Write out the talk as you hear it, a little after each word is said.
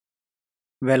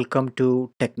Welcome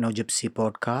to Technogypsy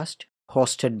podcast,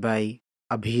 hosted by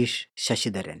Abhish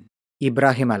Shashidharan.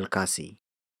 Ibrahim Alkasi,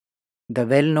 the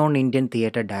well known Indian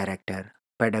theatre director,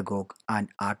 pedagogue, and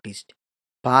artist,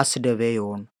 passed away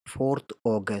on 4th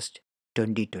August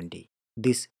 2020.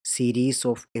 This series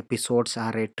of episodes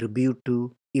are a tribute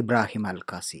to Ibrahim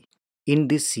Alkasi. In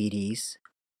this series,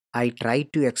 I try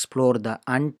to explore the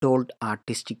untold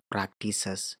artistic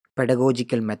practices,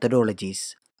 pedagogical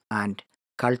methodologies, and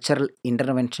cultural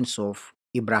interventions of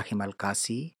Ibrahim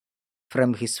Al-Kasi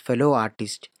from his fellow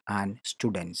artists and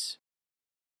students.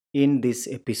 In this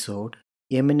episode,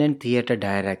 eminent theatre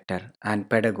director and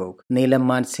pedagogue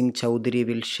Neelamman Singh Chowdhury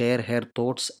will share her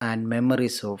thoughts and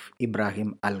memories of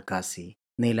Ibrahim Al-Kasi.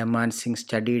 Neelamman Singh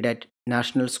studied at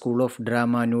National School of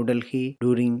Drama, New Delhi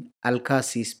during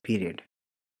Al-Kasi's period.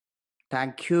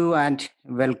 Thank you and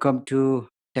welcome to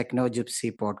Techno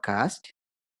Gypsy podcast.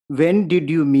 When did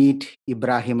you meet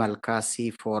Ibrahim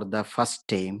Al-Kasi for the first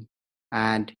time?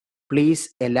 And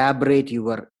please elaborate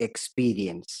your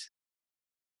experience.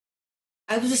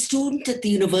 I was a student at the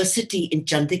university in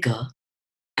Chandigarh,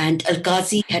 and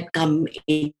Al-Qazi had come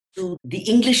into the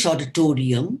English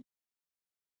auditorium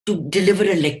to deliver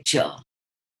a lecture.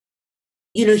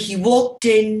 He walked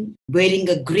in wearing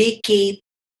a grey cape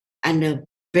and a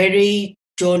very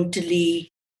jauntily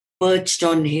perched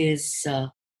on his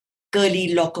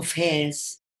curly lock of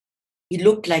hairs. He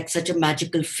looked like such a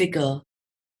magical figure.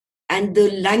 And the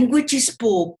language he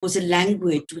spoke was a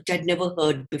language which I'd never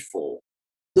heard before.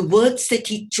 The words that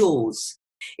he chose,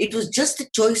 it was just the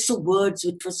choice of words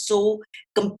which was so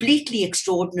completely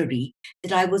extraordinary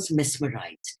that I was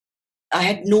mesmerized. I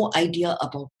had no idea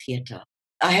about theater.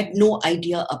 I had no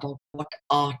idea about what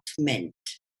art meant.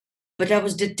 But I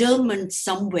was determined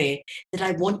somewhere that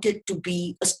I wanted to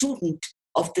be a student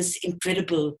of this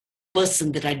incredible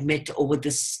person that I'd met over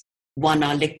this 1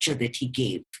 hour lecture that he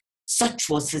gave. Such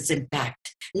was his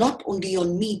impact, not only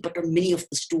on me, but on many of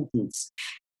the students.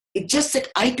 It's just that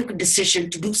I took a decision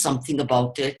to do something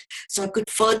about it so I could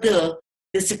further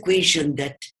this equation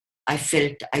that I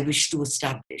felt I wished to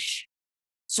establish.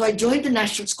 So I joined the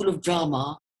National School of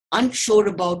Drama, unsure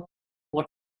about what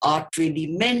art really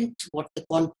meant, what the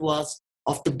contours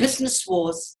of the business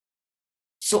was.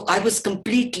 So I was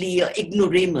completely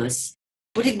ignoramus,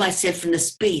 putting myself in a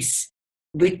space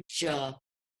which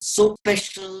so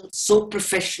special, so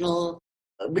professional,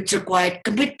 which required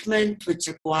commitment, which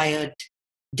required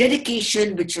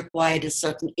dedication, which required a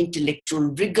certain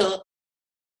intellectual rigor.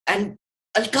 And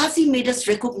Al-Qazi made us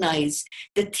recognize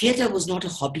that theater was not a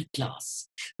hobby class,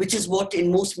 which is what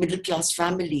in most middle class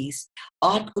families,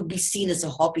 art could be seen as a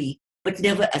hobby, but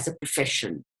never as a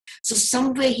profession. So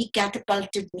somewhere he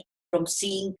catapulted me from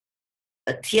seeing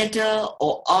a theater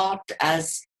or art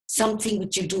as something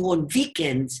which you do on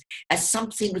weekends, as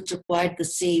something which required the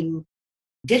same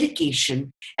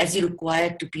dedication as you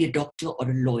required to be a doctor or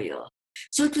a lawyer.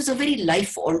 So it was a very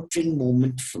life-altering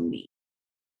moment for me.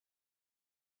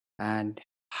 And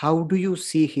how do you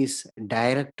see his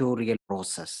directorial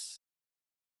process?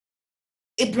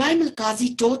 Ibrahim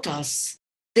Al-Qazi taught us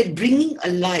that bringing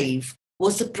alive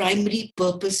was the primary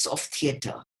purpose of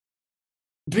theatre.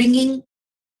 Bringing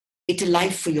it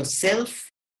alive for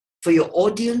yourself, for your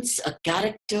audience, a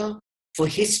character, for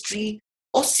history,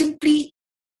 or simply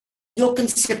your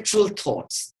conceptual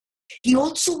thoughts. He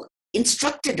also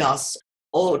instructed us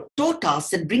or taught us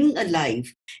that bringing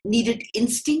alive needed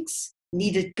instincts,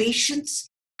 needed patience,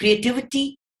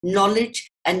 creativity, knowledge,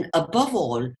 and above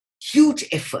all, huge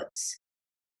efforts.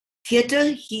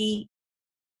 Theatre, he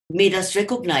made us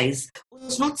recognize,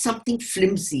 was not something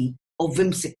flimsy or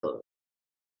whimsical.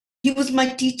 He was my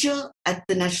teacher at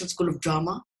the National School of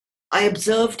Drama. I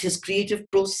observed his creative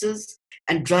process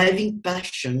and driving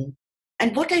passion.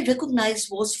 And what I recognized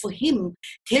was for him,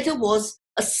 theatre was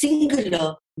a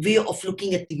singular way of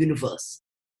looking at the universe.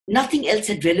 Nothing else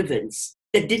had relevance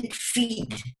that didn't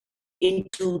feed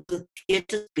into the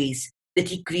theatre space that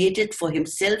he created for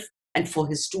himself and for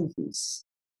his students.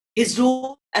 His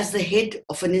role as the head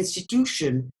of an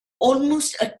institution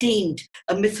almost attained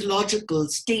a mythological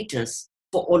status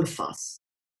for all of us.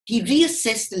 He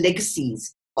reassessed the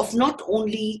legacies of not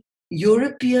only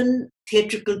European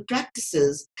theatrical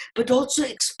practices, but also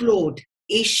explored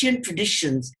Asian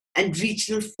traditions and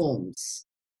regional forms.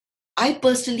 I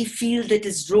personally feel that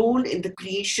his role in the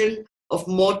creation of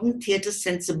modern theatre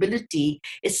sensibility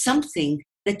is something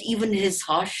that even his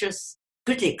harshest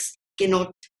critics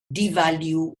cannot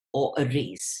devalue or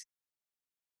erase.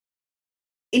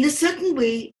 In a certain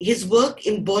way, his work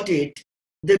embodied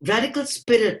the radical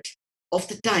spirit of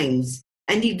the times,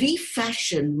 and he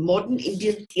refashioned modern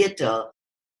Indian theatre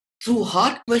through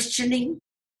hard questioning,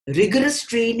 rigorous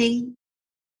training,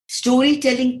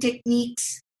 storytelling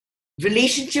techniques,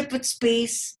 relationship with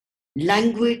space,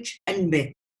 language, and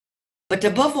myth. But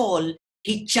above all,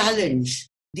 he challenged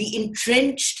the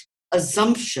entrenched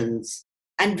assumptions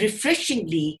and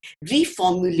refreshingly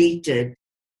reformulated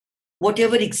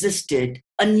whatever existed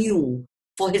anew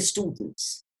for his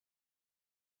students.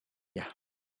 Yeah.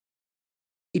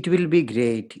 It will be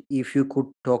great if you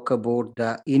could talk about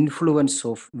the influence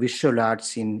of visual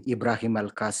arts in Ibrahim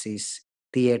Al-Qasi's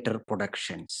theater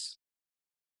productions.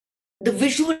 The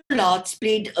visual arts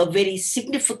played a very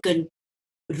significant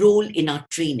role in our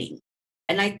training.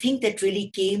 And I think that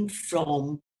really came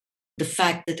from the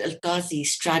fact that Al-Qazi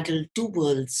straddled two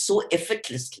worlds so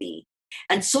effortlessly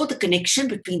and saw the connection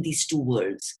between these two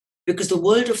worlds, because the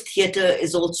world of theater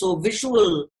is also a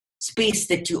visual space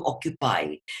that you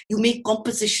occupy. You make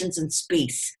compositions in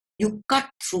space, you cut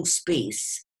through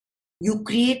space, you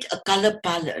create a color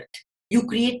palette, you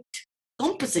create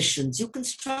compositions, you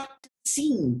construct a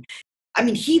scene. I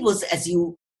mean, he was, as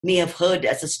you may have heard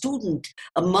as a student,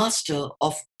 a master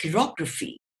of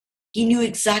choreography. He knew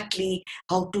exactly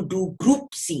how to do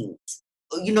group scenes,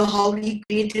 how he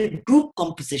created group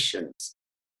compositions.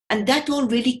 And that all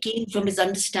really came from his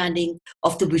understanding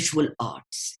of the visual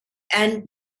arts. And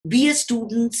we as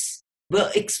students were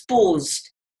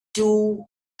exposed to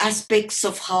aspects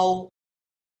of how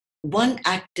one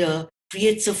actor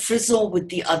creates a frisson with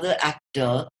the other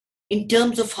actor in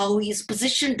terms of how he is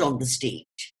positioned on the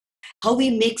stage, how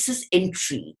he makes his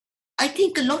entry. I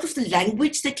think a lot of the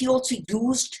language that he also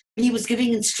used when he was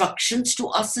giving instructions to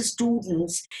us as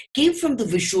students came from the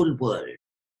visual world.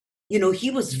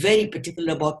 He was very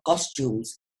particular about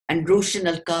costumes, and Roshan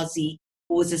Al-Qazi,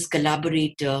 who was his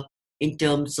collaborator in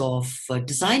terms of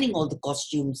designing all the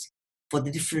costumes for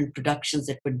the different productions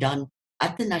that were done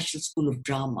at the National School of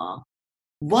Drama,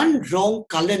 one wrong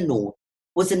color note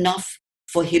was enough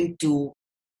for him to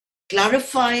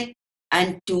clarify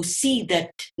and to see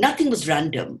that nothing was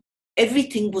random.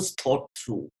 Everything was thought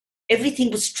through.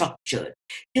 Everything was structured.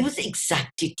 There was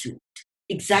exactitude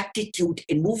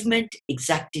in movement,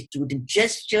 exactitude in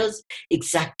gestures,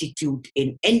 exactitude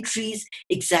in entries,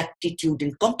 exactitude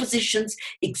in compositions,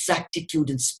 exactitude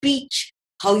in speech,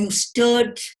 how you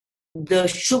stirred the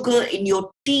sugar in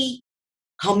your tea,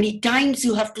 how many times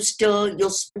you have to stir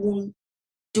your spoon,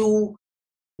 to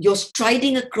your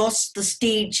striding across the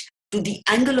stage, to the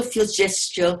angle of your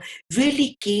gesture,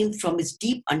 really came from his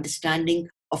deep understanding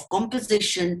of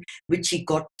composition, which he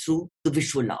got through the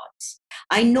visual arts.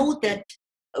 I know that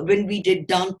when we did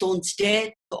Danton's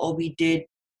Death, or we did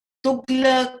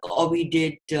Tughlaq, or we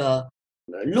did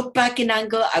Look Back in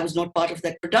Anger, I was not part of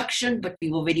that production, but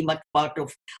we were very much part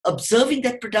of observing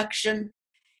that production.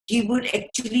 He would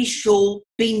actually show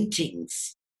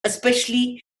paintings,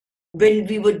 especially when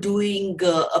we were doing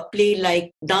a play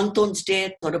like Danton's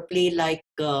Death, or a play like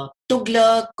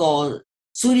Tughlaq or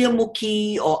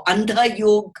Suryamukhi or Andha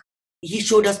Yog. He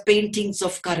showed us paintings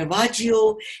of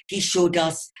Caravaggio. He showed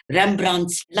us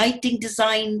Rembrandt's lighting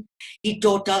design. He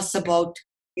taught us about,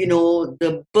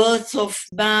 the birth of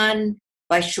man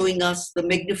by showing us the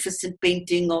magnificent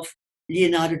painting of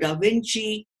Leonardo da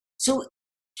Vinci. So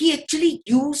he actually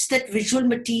used that visual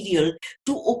material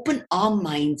to open our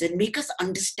minds and make us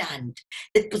understand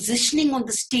that positioning on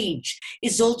the stage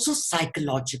is also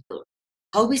psychological,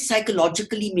 how we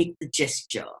psychologically make the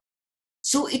gesture.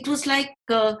 So it was like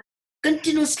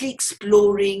continuously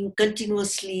exploring,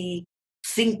 continuously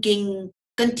thinking,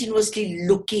 continuously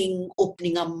looking,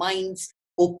 opening our minds,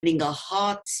 opening our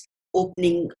hearts,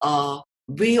 opening our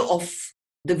way of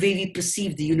the way we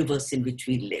perceive the universe in which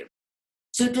we live.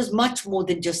 So it was much more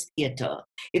than just theater.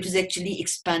 It was actually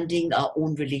expanding our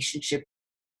own relationship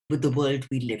with the world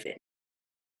we live in.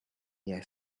 Yes.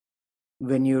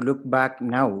 When you look back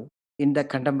now in the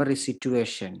contemporary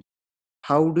situation,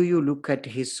 how do you look at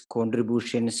his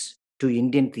contributions to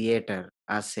Indian theater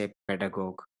as a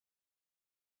pedagogue?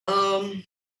 Um,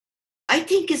 I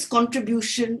think his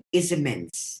contribution is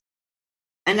immense,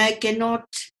 and I cannot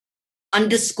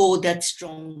underscore that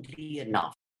strongly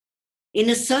enough. In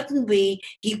a certain way,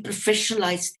 he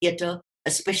professionalized theater,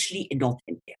 especially in North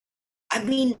India. I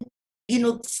mean,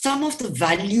 some of the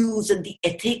values and the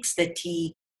ethics that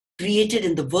he created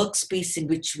in the workspace in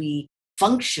which we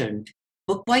functioned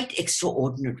were quite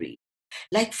extraordinary.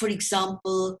 Like, for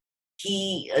example,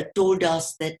 he told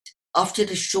us that after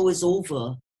the show is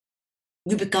over,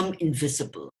 you become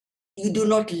invisible. You do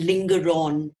not linger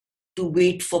on to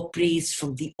wait for praise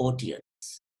from the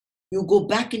audience. You go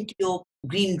back into your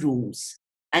green rooms.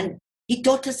 And he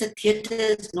taught us that theater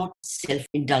is not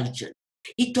self-indulgent.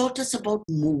 He taught us about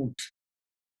mood,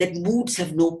 that moods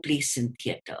have no place in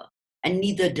theater. and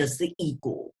neither does the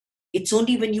ego. It's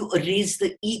only when you erase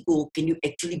the ego can you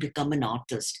actually become an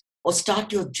artist or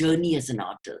start your journey as an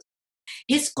artist.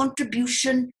 His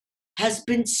contribution has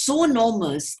been so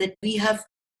enormous that we have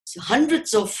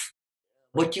hundreds of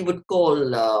what you would call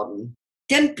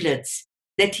templates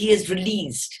that he has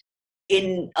released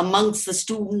in amongst the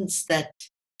students that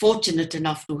fortunate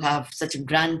enough to have such a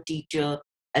grand teacher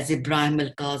as Ibrahim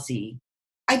Al-Qazi.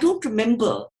 I don't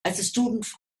remember as a student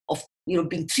of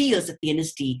being 3 years at the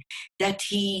NST that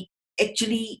he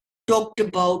actually talked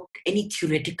about any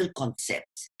theoretical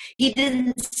concepts. He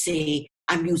didn't say,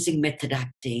 I'm using method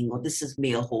acting, or this is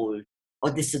Meyerhold,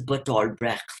 or this is Bertolt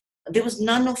Brecht. There was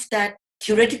none of that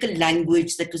theoretical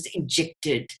language that was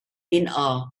injected in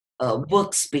our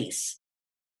workspace.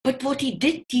 But what he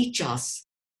did teach us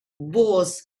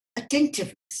was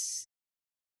attentiveness.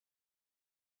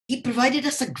 He provided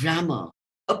us a grammar,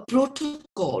 a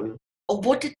protocol of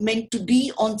what it meant to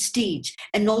be on stage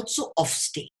and also off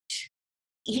stage.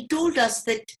 He told us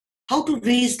that how to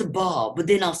raise the bar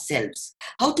within ourselves,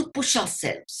 how to push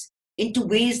ourselves into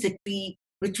ways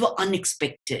which were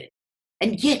unexpected.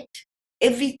 And yet,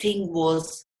 everything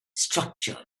was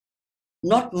structured.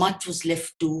 Not much was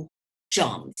left to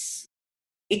chance.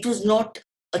 It was not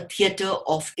a theater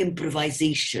of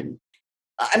improvisation.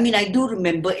 I mean, I do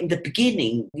remember in the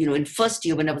beginning, in first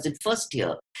year, when I was in first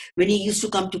year, when he used to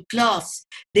come to class,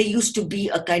 there used to be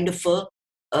a kind of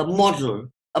a model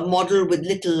with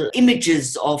little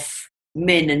images of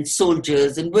men and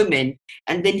soldiers and women.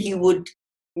 And then he would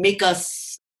make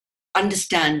us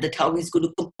understand that how he's going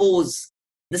to compose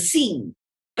the scene.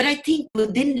 But I think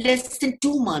within less than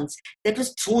 2 months, that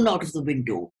was thrown out of the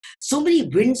window. So many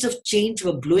winds of change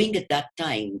were blowing at that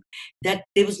time that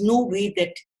there was no way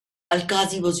that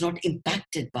Al-Qazi was not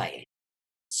impacted by it.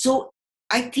 So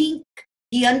I think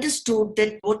he understood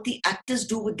that what the actors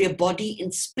do with their body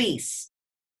in space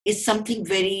is something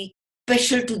very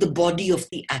special to the body of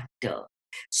the actor.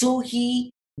 So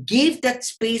he gave that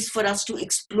space for us to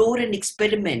explore and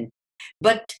experiment.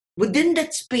 But within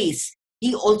that space,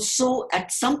 he also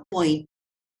at some point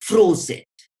froze it.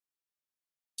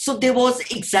 So there was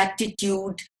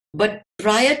exactitude, but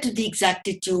prior to the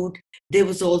exactitude, there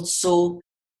was also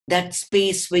that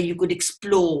space where you could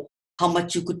explore how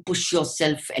much you could push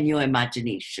yourself and your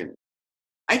imagination.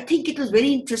 I think it was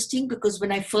very interesting because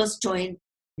when I first joined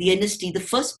the NST, the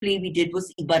first play we did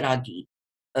was Ibaragi,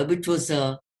 which was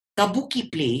a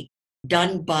kabuki play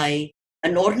done by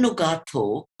an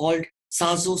ornogato called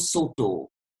Sazo Soto,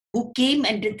 who came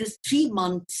and did this 3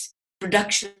 months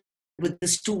production with the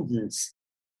students.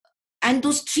 And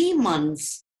those 3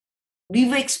 months, we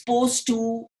were exposed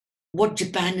to what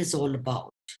Japan is all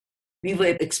about. We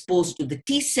were exposed to the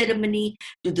tea ceremony,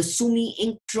 to the sumi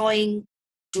ink drawing,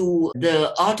 to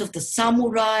the art of the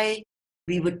samurai.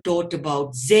 We were taught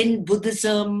about Zen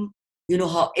Buddhism,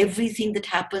 how everything that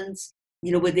happens,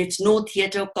 whether it's no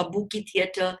theater, kabuki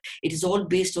theater, it is all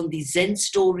based on the Zen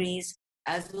stories,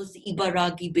 as was the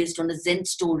Ibaragi based on a Zen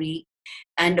story,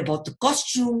 and about the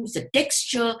costumes, the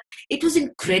texture. It was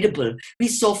incredible. We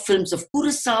saw films of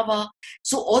Kurosawa.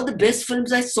 So all the best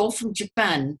films I saw from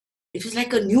Japan, it was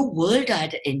like a new world I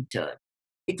had entered.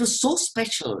 It was so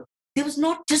special. There was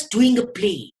not just doing a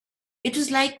play. It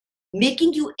was like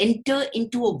making you enter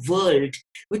into a world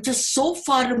which was so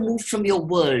far removed from your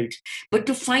world, but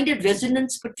to find a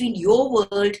resonance between your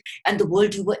world and the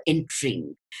world you were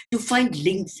entering, to find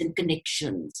links and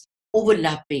connections,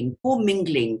 overlapping,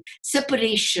 commingling,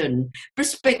 separation,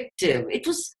 perspective. It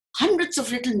was hundreds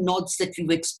of little nods that we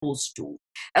were exposed to.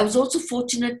 I was also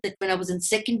fortunate that when I was in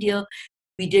second year,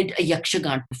 we did a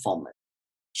Yakshagan performance.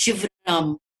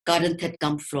 Shivram Karanth had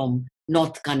come from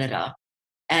North Kannada,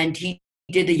 and he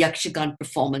did a Yakshagan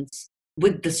performance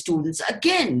with the students.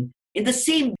 Again, in the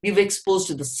same, we were exposed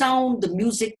to the sound, the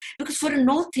music, because for a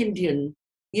North Indian,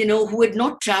 who had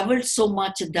not traveled so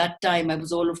much at that time, I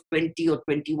was all of 20 or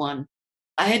 21,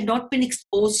 I had not been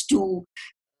exposed to,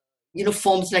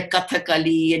 forms like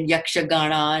Kathakali and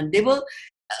Yakshagana, and they were,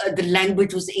 the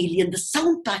language was alien, the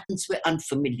sound patterns were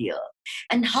unfamiliar,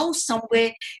 and how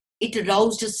somewhere it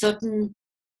aroused a certain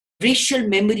racial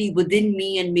memory within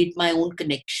me and made my own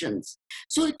connections.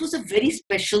 So it was a very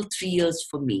special 3 years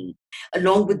for me.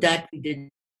 Along with that, we did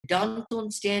Danton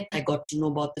Stead. I got to know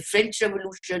about the French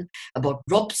Revolution, about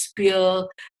Robespierre,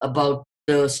 about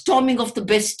the storming of the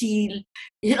Bastille.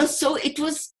 So it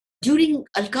was during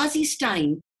Al-Qazi's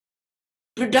time,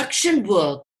 production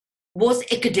work was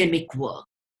academic work.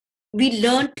 We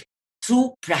learned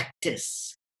through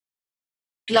practice.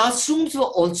 Classrooms were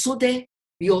also there.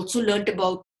 We also learned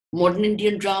about modern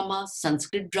Indian drama,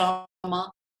 Sanskrit drama,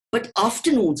 but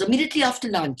afternoons, immediately after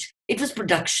lunch, It was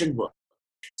production work.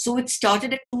 So it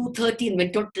started at 2:30 and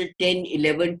went on till 10,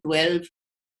 11, 12,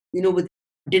 with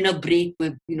dinner break.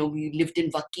 We lived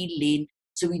in Vakil Lane.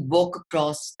 So we'd walk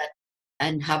across that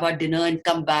and have our dinner and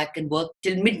come back and work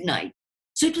till midnight.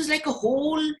 So it was like a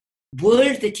whole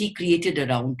world that he created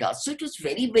around us. So it was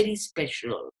very, very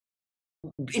special.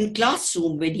 In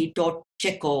classroom, when he taught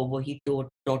Chekhov or he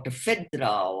taught a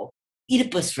Phaedra or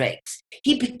Oedipus Rex,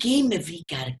 he became every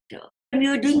character. We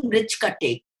were doing Rich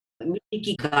Kate,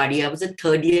 Miki Gadi. I was in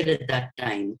third year at that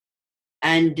time.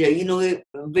 And,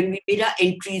 when we made our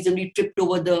entries and we tripped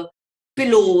over the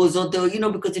pillows or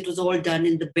because it was all done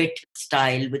in the bed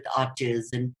style with arches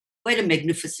and quite a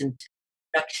magnificent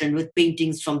production with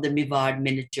paintings from the Mivard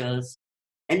miniatures.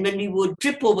 And when we would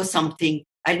trip over something,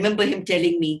 I remember him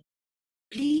telling me,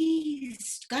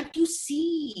 please, can't you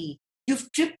see?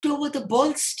 You've tripped over the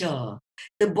bolster.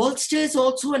 The bolster is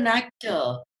also an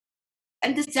actor.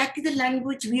 And that's exactly the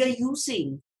language we are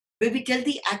using, where we tell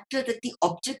the actor that the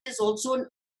object is also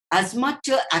as much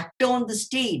an actor on the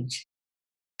stage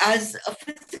as a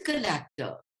physical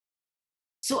actor.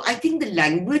 So I think the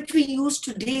language we use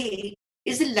today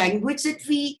is a language that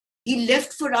he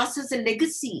left for us as a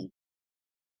legacy.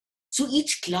 So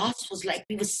each class was like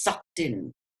we were sucked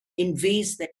in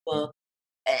ways that were,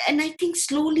 and I think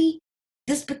slowly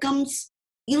this becomes,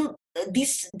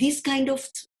 these kind of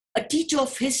a teacher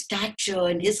of his stature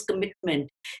and his commitment,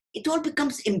 it all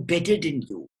becomes embedded in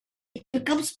you. It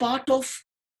becomes part of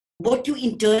what you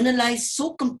internalize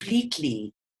so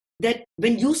completely that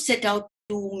when you set out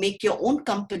to make your own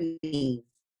company,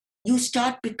 you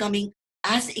start becoming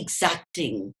as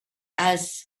exacting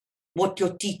as what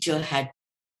your teacher had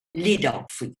laid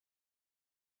out for you.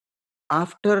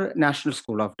 After National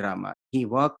School of Drama, he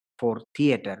worked for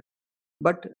theatre,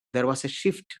 but there was a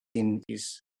shift in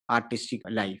his artistic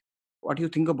life. What do you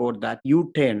think about that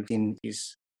U-turn in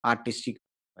his artistic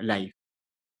life?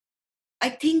 I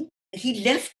think he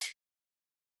left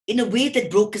in a way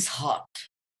that broke his heart.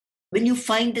 When you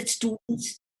find that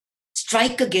students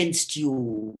strike against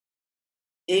you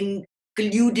in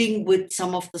colluding with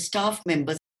some of the staff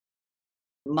members,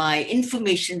 my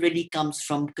information really comes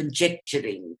from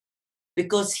conjecturing,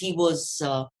 because he was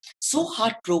so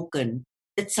heartbroken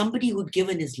that somebody who'd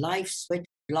given his life, sweat,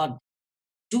 blood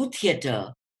to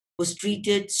theatre was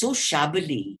treated so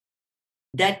shabbily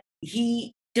that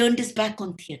he turned his back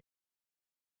on theatre.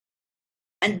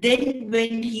 And then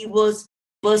when he was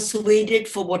persuaded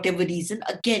for whatever reason,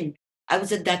 again, I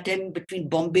was at that time between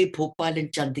Bombay, Bhopal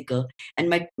and Chandigarh,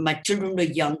 and my children were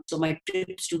young, so my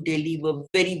trips to Delhi were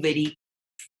very, very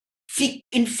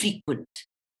infrequent.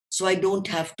 So I don't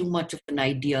have too much of an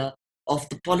idea of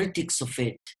the politics of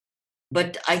it.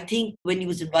 But I think when he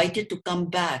was invited to come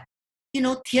back,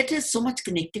 theatre is so much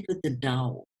connected with the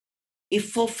now.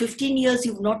 If for 15 years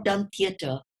you've not done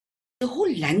theatre, the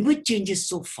whole language changes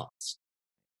so fast.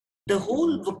 The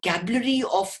whole vocabulary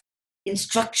of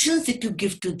instructions that you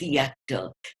give to the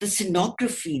actor, the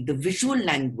scenography, the visual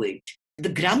language, the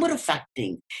grammar of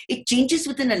acting, it changes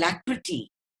with an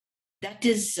alacrity that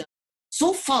is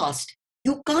so fast.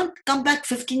 You can't come back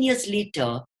 15 years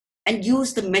later and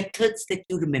use the methods that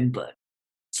you remember.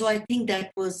 So I think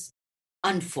that was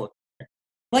unfortunate,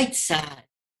 quite sad,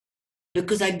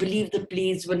 because I believe the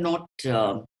plays were not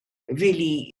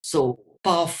really so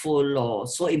powerful or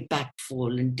so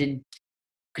impactful and didn't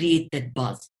create that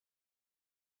buzz.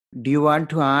 Do you want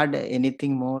to add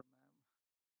anything more?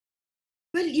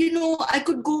 Well, I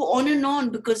could go on and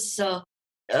on because,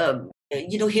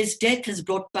 his death has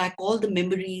brought back all the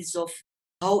memories of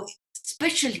how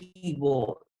special he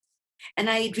was. And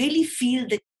I really feel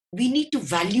that we need to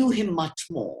value him much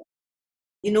more.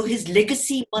 His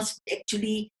legacy must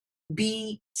actually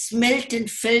be smelt and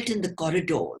felt in the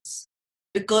corridors,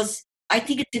 because I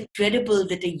think it's incredible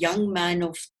that a young man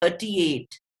of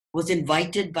 38 was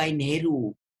invited by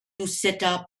Nehru to set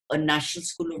up a National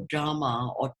School of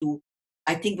Drama, or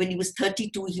I think when he was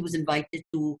 32, he was invited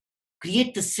to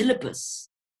create the syllabus.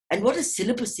 And what a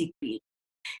syllabus he created.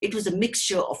 It was a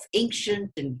mixture of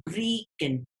ancient and Greek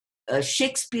and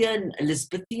Shakespearean,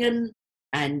 Elizabethan,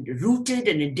 and rooted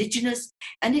and indigenous.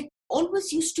 And it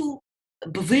always used to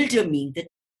bewilder me that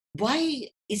why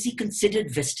is he considered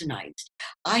westernized?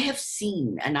 I have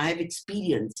seen and I have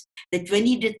experienced that when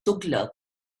he did Tughlaq,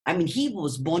 I mean, he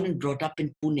was born and brought up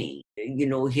in Pune.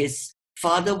 His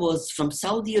father was from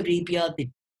Saudi Arabia.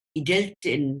 He dealt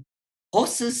in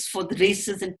horses for the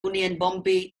races in Pune and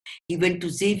Bombay. He went to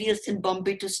Xavier's in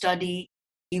Bombay to study.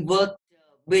 He worked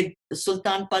with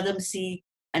Sultan Padamsee,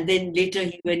 and then later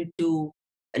he went to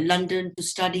London to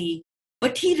study.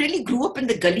 But he really grew up in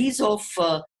the gullies of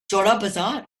Chora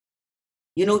Bazaar.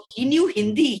 He knew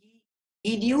Hindi.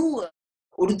 He knew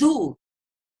Urdu.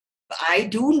 I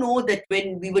do know that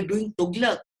when we were doing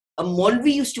Tughlaq, a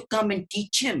Maulvi used to come and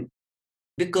teach him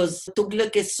because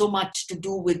Tughlaq is so much to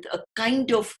do with a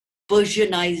kind of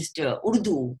Persianized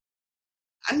Urdu.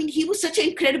 I mean, he was such an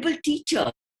incredible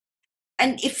teacher.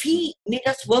 And if he made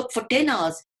us work for 10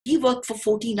 hours, he worked for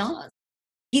 14 hours.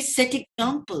 He set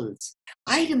examples.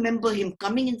 I remember him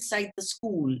coming inside the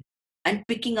school and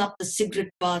picking up the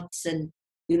cigarette butts and,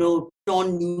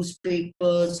 torn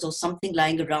newspapers or something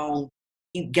lying around.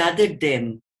 He gathered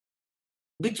them,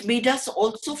 which made us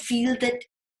also feel that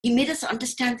he made us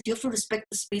understand that you have to respect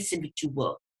the space in which you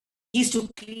work. He used to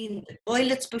clean the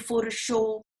toilets before a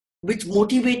show, which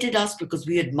motivated us because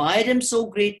we admired him so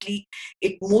greatly.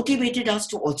 It motivated us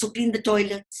to also clean the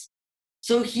toilets.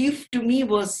 So he, to me,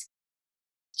 was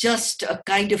just a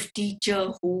kind of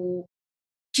teacher who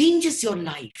changes your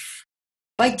life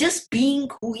by just being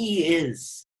who he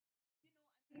is.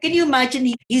 Can you imagine?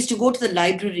 He used to go to the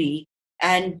library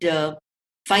and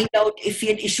find out if he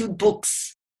had issued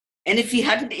books. And if he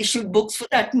hadn't issued books for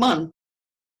that month,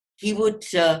 he would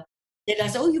tell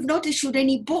us, "Oh, you've not issued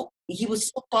any book." He was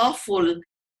so powerful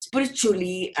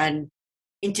spiritually and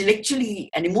intellectually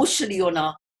and emotionally on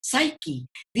our psyche.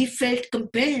 We felt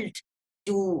compelled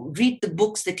to read the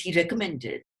books that he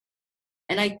recommended.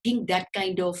 And I think that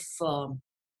kind of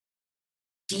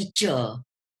teacher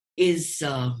is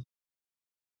uh,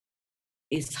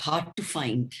 is hard to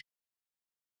find.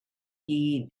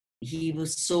 He he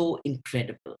was so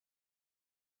incredible.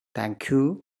 Thank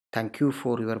you. Thank you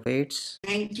for your words.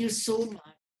 Thank you so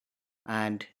much.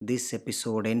 And this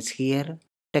episode ends here.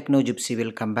 Techno Gypsy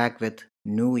will come back with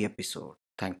new episode.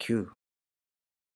 Thank you.